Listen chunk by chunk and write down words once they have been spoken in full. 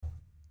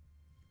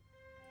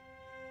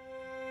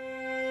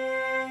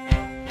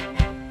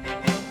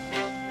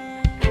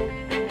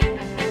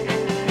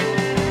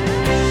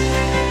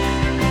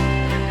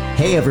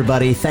Hey,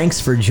 everybody. Thanks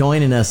for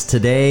joining us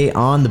today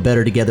on the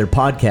Better Together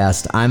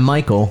podcast. I'm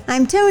Michael.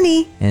 I'm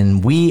Tony.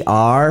 And we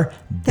are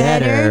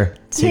Better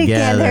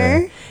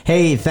Together.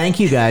 Hey,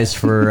 thank you guys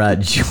for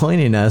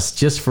joining us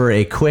just for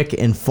a quick,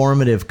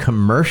 informative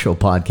commercial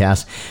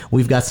podcast.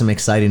 We've got some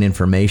exciting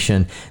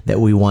information that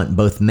we want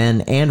both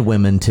men and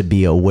women to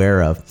be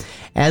aware of.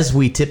 As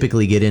we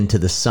typically get into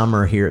the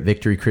summer here at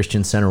Victory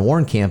Christian Center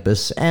Warren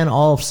campus, and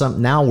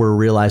now we're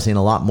realizing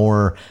a lot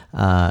more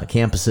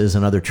campuses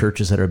and other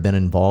churches that have been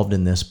involved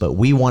in this, but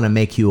we want to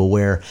make you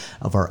aware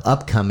of our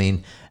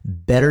upcoming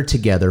Better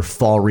Together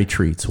fall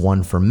retreats,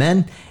 one for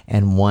men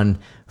and one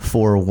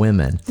for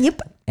women.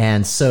 Yep.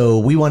 And so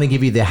we want to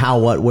give you the how,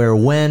 what, where,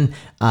 when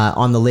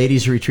on the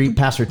ladies' retreat.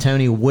 Pastor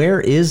Tony,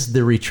 where is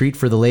the retreat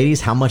for the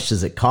ladies? How much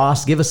does it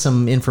cost? Give us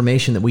some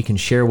information that we can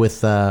share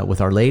with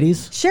our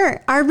ladies.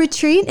 Sure. Our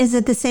retreat is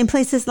at the same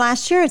place as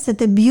last year. It's at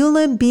the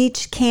Beulah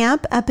Beach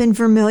Camp up in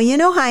Vermilion,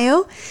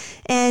 Ohio.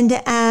 And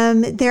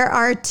there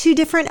are two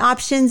different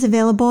options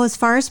available as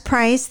far as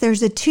price.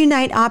 There's a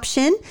 2-night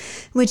option,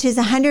 which is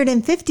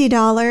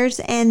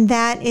 $150, and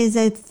that is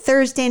a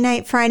Thursday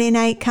night, Friday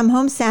night, come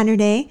home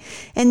Saturday.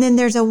 And then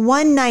there's a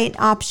 1-night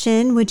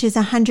option, which is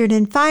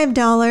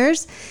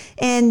 $105,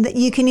 and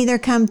you can either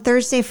come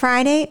Thursday,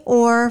 Friday,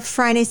 or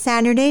Friday,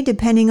 Saturday,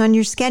 depending on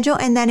your schedule.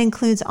 And that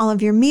includes all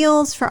of your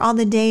meals for all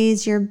the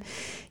days, your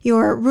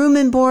room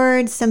and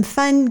board, some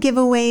fun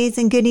giveaways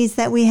and goodies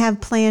that we have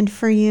planned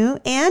for you.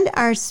 And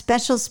our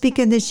special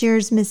speaker this year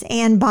is Miss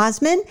Ann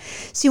Bosman.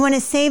 So you want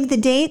to save the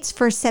dates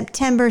for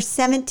September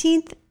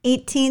 17th,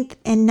 18th,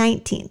 and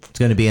 19th. It's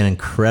going to be an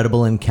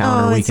incredible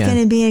encounter weekend. It's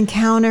going to be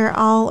encounter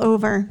all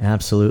over.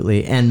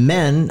 Absolutely. And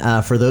men,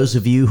 for those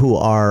of you who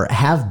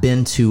have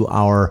been to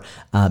our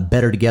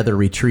Better Together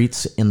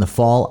retreats in the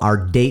fall, our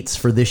dates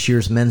for this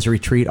year's men's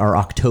retreat are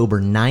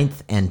October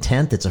 9th and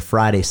 10th. It's a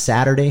Friday,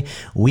 Saturday.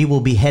 We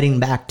will be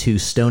heading back to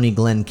Stony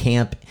Glen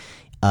Camp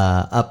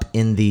up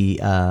in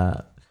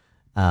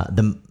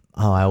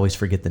I always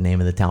forget the name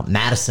of the town,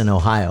 Madison,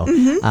 Ohio.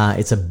 Mm-hmm.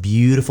 It's a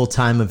beautiful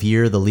time of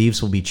year. The leaves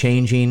will be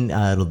changing.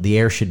 The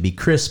air should be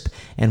crisp,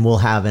 and we'll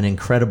have an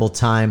incredible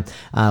time.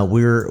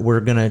 We're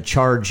going to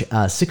charge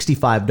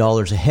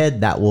 $65 a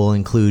head. That will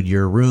include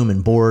your room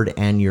and board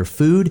and your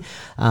food.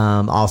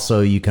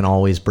 Also, you can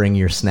always bring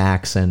your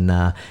snacks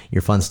and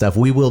your fun stuff.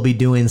 We will be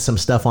doing some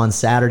stuff on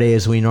Saturday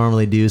as we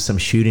normally do, some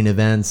shooting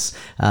events,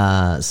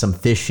 some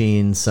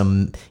fishing,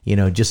 some,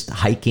 just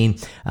hiking.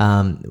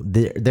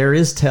 There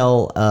is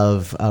tell of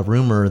a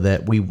rumor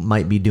that we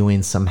might be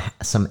doing some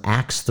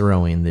axe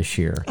throwing this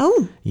year.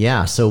 Oh,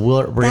 yeah. So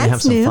we're going to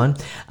have some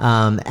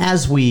fun.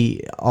 As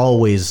we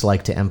always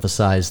like to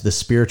emphasize, the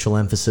spiritual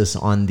emphasis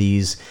on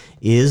these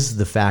is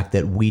the fact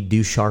that we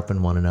do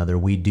sharpen one another.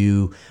 We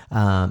do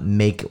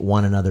make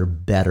one another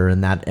better.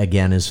 And that,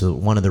 again, is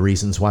one of the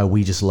reasons why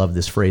we just love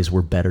this phrase,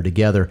 we're better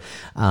together.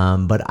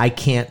 But I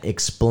can't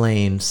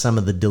explain some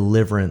of the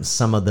deliverance,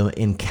 some of the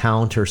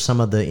encounter, some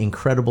of the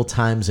incredible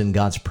times in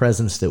God's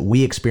presence that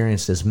we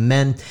experienced as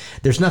men.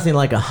 There's nothing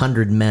like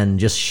 100 men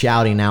just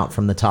shouting out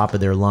from the top of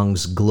their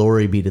lungs,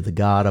 glory be to the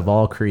God of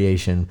all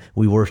creation.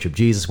 We worship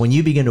Jesus. When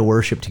you begin to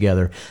worship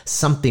together,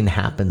 something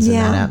happens in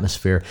that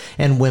atmosphere.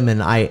 And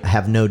women, I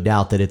have no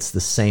doubt that it's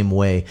the same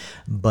way.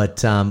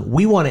 But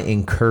we want to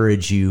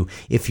encourage you,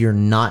 if you're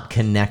not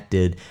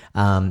connected,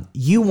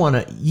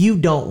 you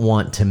don't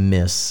want to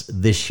miss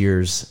this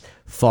year's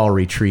fall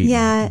retreat.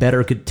 Yeah.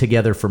 Better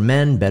Together for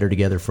men, Better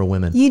Together for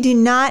women. You do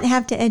not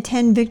have to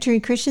attend Victory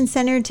Christian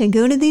Center to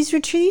go to these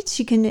retreats.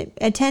 You can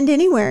attend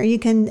anywhere. You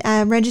can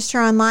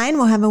register online.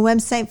 We'll have a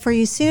website for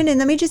you soon. And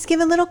let me just give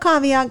a little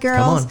caveat,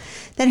 girls,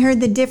 that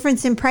heard the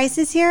difference in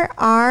prices here.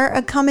 Our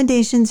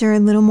accommodations are a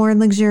little more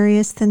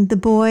luxurious than the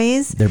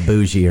boys. They're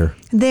bougier.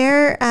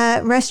 Their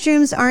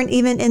restrooms aren't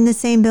even in the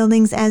same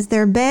buildings as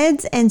their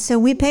beds. And so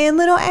we pay a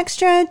little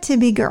extra to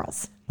be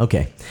girls.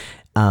 Okay.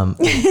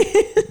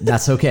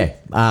 That's okay.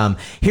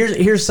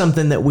 Here's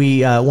something that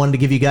we wanted to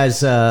give you guys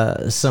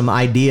some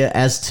idea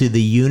as to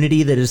the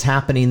unity that is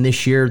happening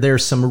this year.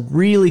 There's some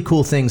really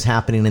cool things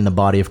happening in the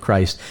body of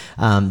Christ.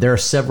 There are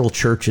several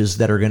churches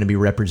that are going to be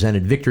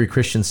represented. Victory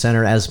Christian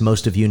Center, as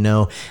most of you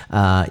know,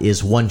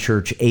 is one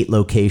church, 8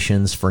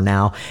 locations for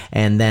now.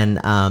 And then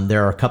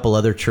there are a couple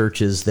other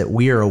churches that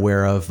we are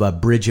aware of.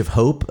 Bridge of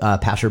Hope,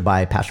 pastored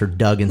by Pastor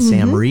Doug and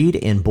Sam Reed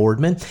in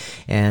Boardman,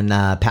 and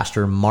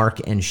Pastor Mark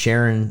and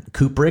Sharon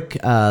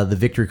Kuprick, the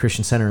Victory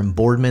Christian Center in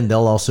Boardman.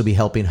 They'll also be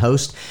helping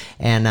host.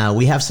 And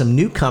we have some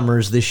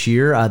newcomers this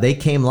year. They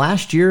came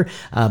last year,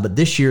 but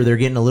this year they're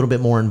getting a little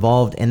bit more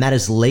involved, and that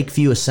is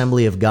Lakeview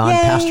Assembly of God,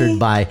 pastored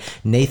by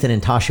Nathan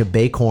and Tasha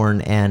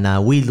Bacorn.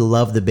 And we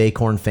love the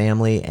Bacorn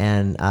family,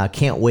 and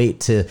can't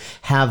wait to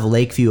have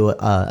Lakeview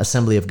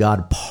Assembly of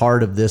God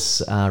part of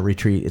this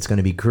retreat. It's going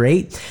to be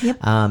great.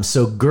 Yep.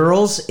 So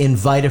girls,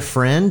 invite a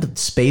friend.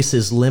 Space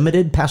is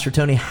limited. Pastor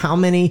Tony, how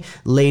many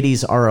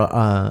ladies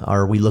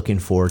are we looking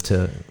for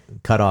to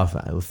cut off?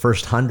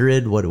 First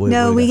 100?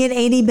 No, we get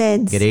 80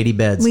 beds. Get 80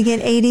 beds. We get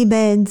 80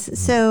 beds.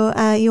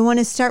 So you'll want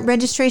to start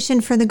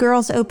registration for the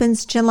girls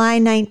opens July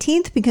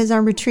 19th because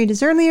our retreat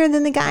is earlier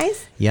than the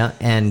guys. Yeah,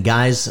 and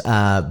guys,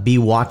 be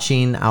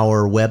watching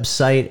our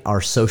website,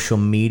 our social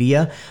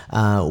media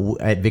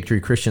at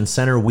Victory Christian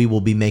Center. We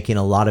will be making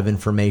a lot of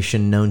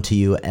information known to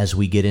you as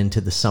we get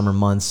into the summer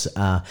months.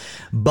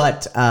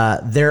 But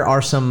there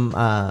are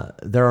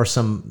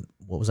some.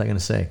 What was I going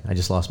to say? I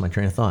just lost my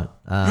train of thought.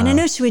 I don't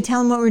know. Should we tell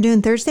them what we're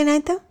doing Thursday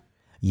night, though?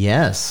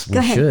 Yes, we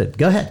should.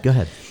 Go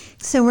ahead.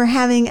 So we're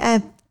having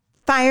a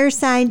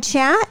fireside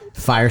chat.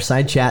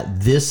 Fireside chat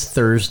this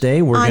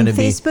Thursday. We're going to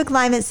be on Facebook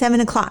Live at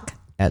 7 o'clock.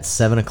 At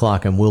 7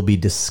 o'clock, and we'll be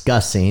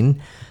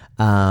discussing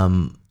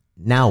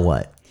now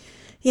what?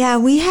 Yeah,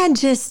 we had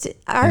just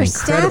our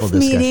staff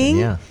meeting.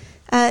 Yeah.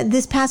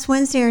 This past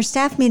Wednesday, our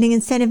staff meeting,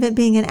 instead of it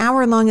being an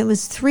hour long, it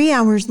was 3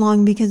 hours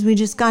long because we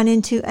just got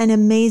into an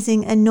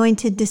amazing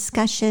anointed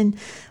discussion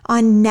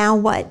on now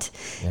what.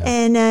 Yeah.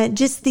 And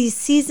just these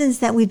seasons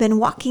that we've been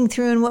walking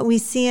through and what we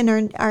see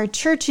in our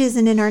churches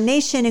and in our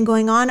nation and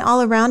going on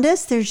all around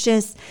us. There's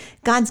just,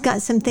 God's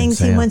got some things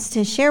he wants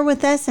to share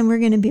with us, and we're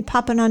going to be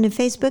popping onto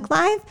Facebook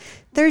Live.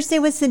 Thursday,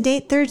 what's the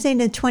date? Thursday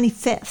the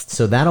 25th.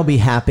 So that'll be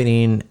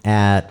happening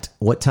at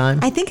what time?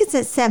 I think it's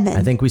at 7.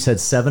 I think we said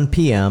 7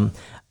 p.m.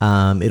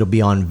 It'll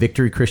be on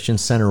Victory Christian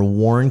Center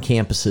Warren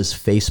Campus's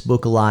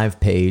Facebook Live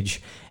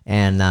page,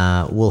 and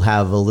we'll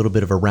have a little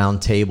bit of a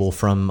round table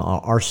from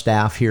our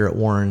staff here at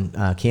Warren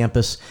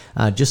Campus,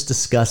 just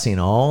discussing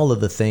all of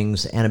the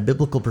things and a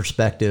biblical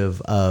perspective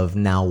of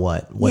now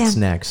what's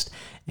next,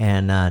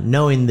 and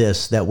knowing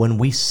this, that when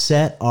we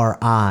set our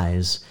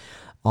eyes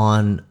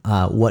on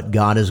what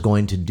God is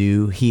going to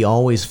do, he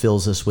always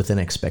fills us with an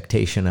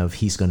expectation of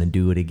he's going to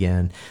do it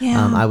again.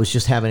 Yeah. I was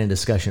just having a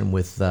discussion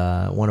with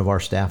one of our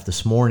staff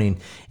this morning,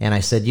 and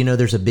I said,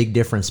 there's a big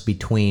difference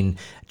between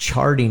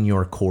charting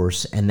your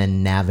course and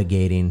then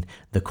navigating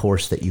the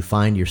course that you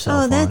find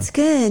yourself on. Oh, that's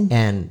good.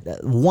 And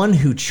one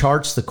who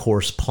charts the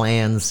course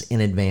plans in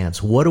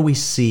advance. What do we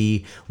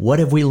see? What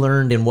have we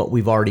learned in what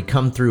we've already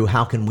come through?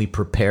 How can we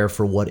prepare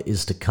for what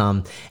is to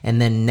come?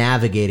 And then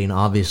navigating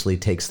obviously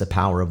takes the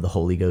power of the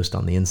Holy Ghost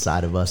on the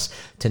inside of us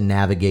to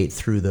navigate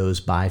through those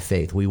by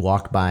faith. We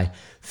walk by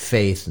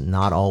faith,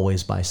 not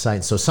always by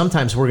sight. So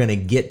sometimes we're going to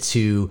get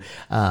to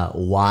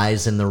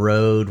Y's in the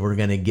road. We're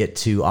going to get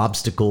to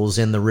obstacles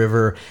in the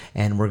river,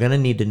 and we're going to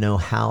need to know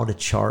how to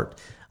chart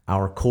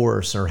our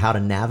course or how to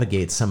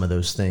navigate some of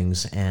those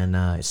things. And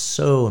it's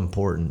so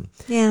important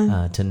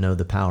to know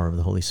the power of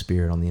the Holy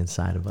Spirit on the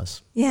inside of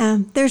us. Yeah,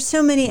 there's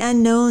so many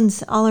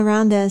unknowns all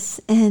around us,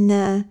 and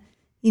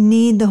you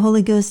need the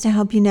Holy Ghost to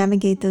help you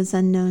navigate those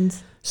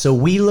unknowns. So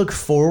we look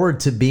forward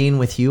to being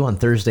with you on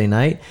Thursday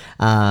night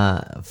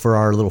for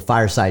our little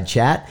fireside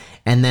chat.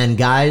 And then,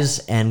 guys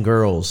and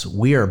girls,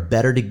 we are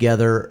better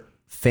together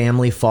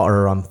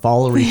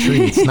fall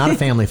retreat. It's not a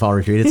family fall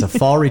retreat. It's a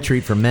fall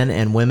retreat for men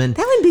and women.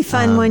 That would be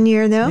fun one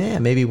year, though. Yeah,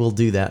 maybe we'll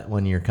do that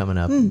one year coming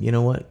up. You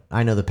know what?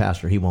 I know the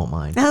pastor. He won't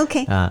mind.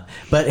 Okay.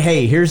 But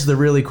hey, here's the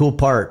really cool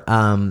part.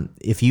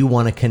 If you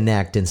want to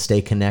connect and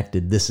stay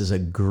connected, this is a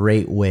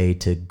great way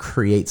to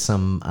create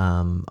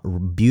some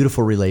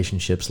beautiful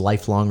relationships,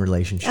 lifelong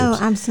relationships. Oh,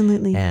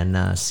 absolutely.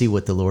 And see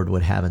what the Lord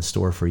would have in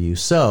store for you.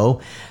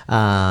 So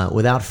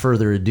without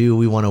further ado,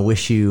 we want to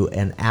wish you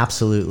an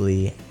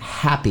absolutely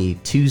happy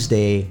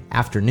Tuesday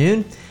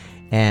afternoon,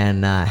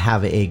 and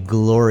have a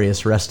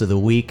glorious rest of the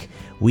week.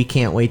 We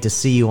can't wait to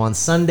see you on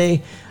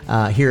Sunday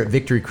here at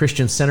Victory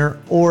Christian Center,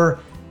 or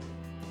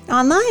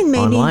online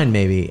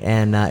maybe.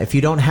 And if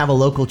you don't have a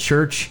local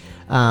church,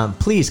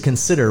 please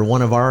consider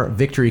one of our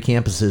Victory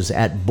campuses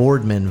at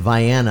Boardman,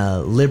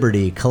 Vienna,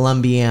 Liberty,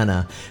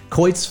 Columbiana,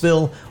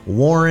 Coatesville,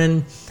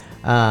 Warren,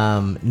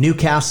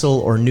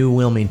 Newcastle, or New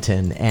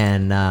Wilmington,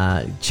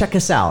 and check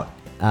us out.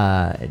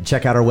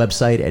 Check out our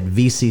website at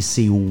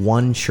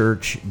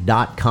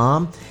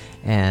vcc1church.com,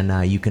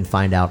 and you can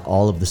find out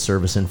all of the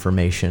service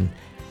information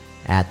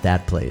at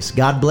that place.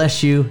 God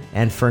bless you,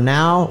 and for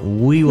now,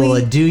 we will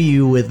adieu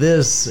you with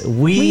this.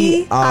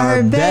 We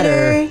are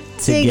better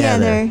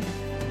together.